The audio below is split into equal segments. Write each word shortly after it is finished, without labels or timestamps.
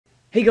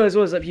Hey guys,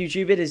 what is up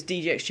YouTube? It is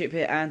DJX Chip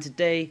here, and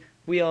today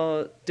we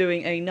are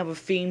doing another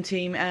theme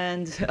team,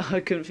 and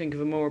I couldn't think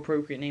of a more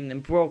appropriate name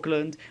than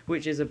Brogland,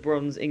 which is a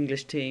bronze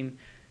English team,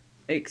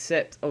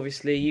 except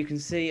obviously you can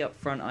see up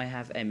front I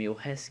have Emile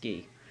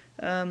Heskey.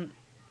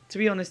 To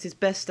be honest, his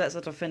best stats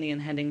are defending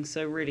and heading,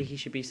 so really he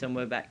should be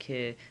somewhere back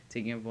here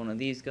taking over one of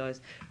these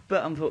guys,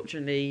 but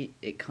unfortunately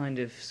it kind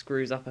of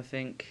screws up, I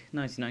think.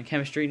 99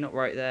 chemistry, not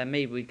right there.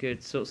 Maybe we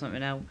could sort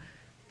something out,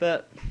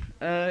 but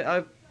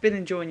I've been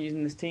enjoying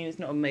using this team. It's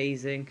not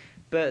amazing,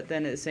 but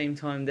then at the same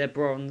time they're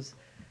bronze.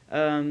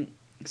 So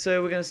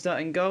we're going to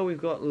start in goal. We've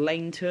got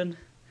Langton.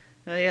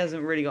 He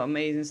hasn't really got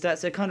amazing stats.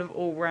 They're kind of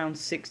all round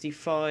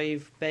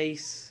 65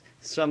 base.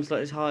 Some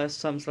slightly higher,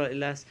 some slightly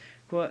less.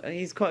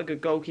 He's quite a good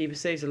goalkeeper.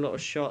 Saves a lot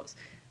of shots.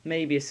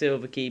 Maybe a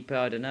silver keeper,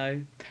 I don't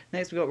know.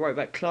 Next we've got right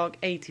back Clark.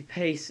 80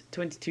 pace,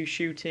 22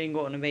 shooting.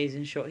 What an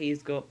amazing shot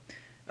he's got.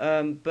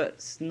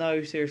 But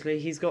no, seriously,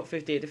 he's got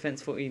 58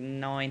 defence,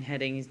 49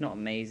 heading. He's not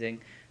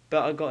amazing.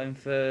 But I got him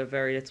for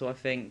very little, I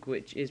think,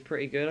 which is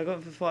pretty good. I got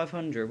him for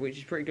 500, which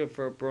is pretty good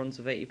for a bronze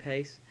of 80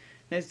 pace.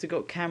 Next, we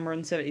got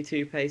Cameron,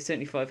 72 pace,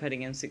 75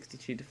 heading and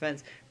 62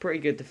 defence. Pretty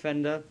good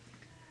defender.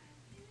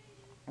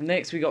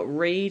 Next, we got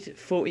Reed,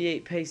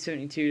 48 pace,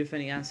 72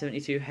 defending and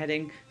 72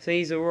 heading. So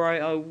he's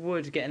alright. I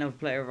would get another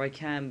player if I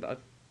can, but I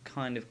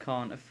kind of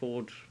can't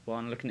afford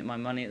one looking at my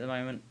money at the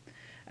moment.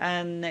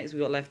 And next we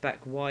got left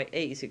back White,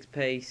 86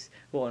 pace.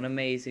 What an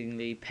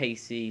amazingly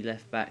pacey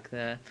left back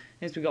there.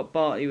 Next we got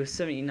Bartley with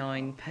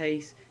 79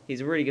 pace.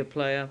 He's a really good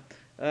player.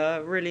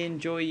 Really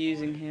enjoy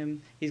using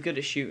him. He's good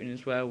at shooting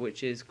as well,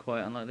 which is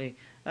quite unlikely.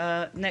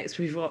 Next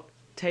we've got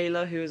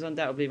Taylor, who is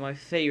undoubtedly my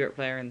favourite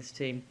player in this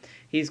team.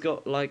 He's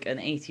got like an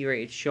 80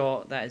 rated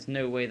shot. That is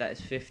no way that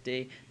is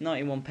 50.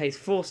 91 pace,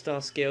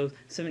 4-star skills,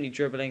 70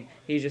 dribbling.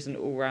 He's just an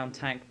all-round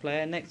tank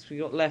player. Next we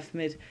got left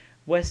mid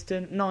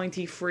Weston,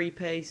 93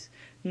 pace.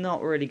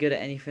 Not really good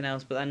at anything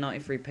else, but that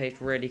 93 pace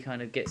really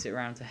kind of gets it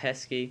around to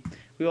Heskey.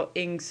 We got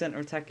Ings, centre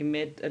attacking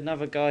mid,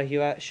 another guy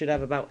who should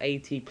have about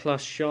 80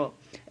 plus shot,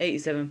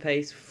 87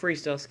 pace,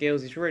 3-star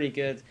skills. He's really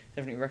good.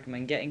 Definitely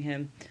recommend getting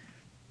him.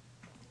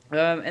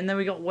 And then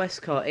we got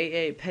Westcott,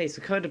 88 pace.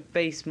 So kind of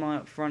base my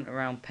up front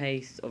around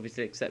pace,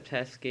 obviously except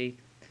Heskey.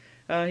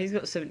 He's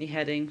got 70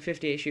 heading,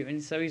 58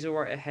 shooting, so he's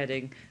alright at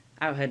heading.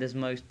 Outhead as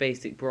most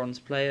basic bronze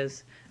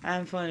players.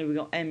 And finally we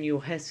got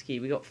Emile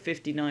Heskey. We got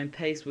 59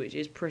 pace, which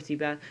is pretty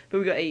bad, but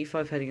we got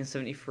 85 heading and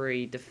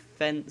 73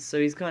 defence, so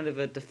he's kind of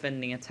a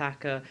defending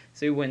attacker,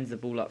 so he wins the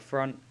ball up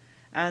front.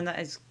 And that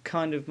is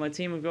kind of my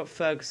team. We've got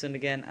Ferguson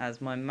again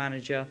as my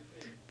manager,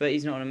 but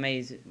he's not an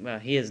amazing, well,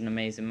 he is an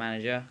amazing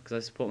manager because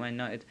I support Man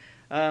United,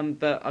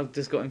 but I've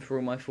just got him for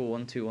all my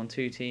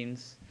 4-1-2-1-2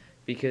 teams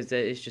because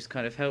it's just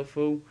kind of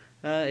helpful.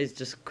 It's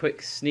just a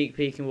quick sneak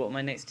peek in what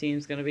my next team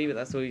is going to be, but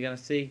that's all you're going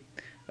to see.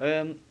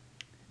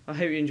 I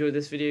hope you enjoyed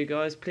this video,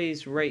 guys.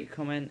 Please rate,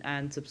 comment,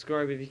 and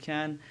subscribe if you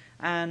can.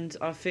 And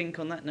I think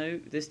on that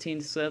note, this team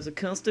deserves a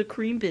custard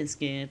cream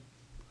biscuit.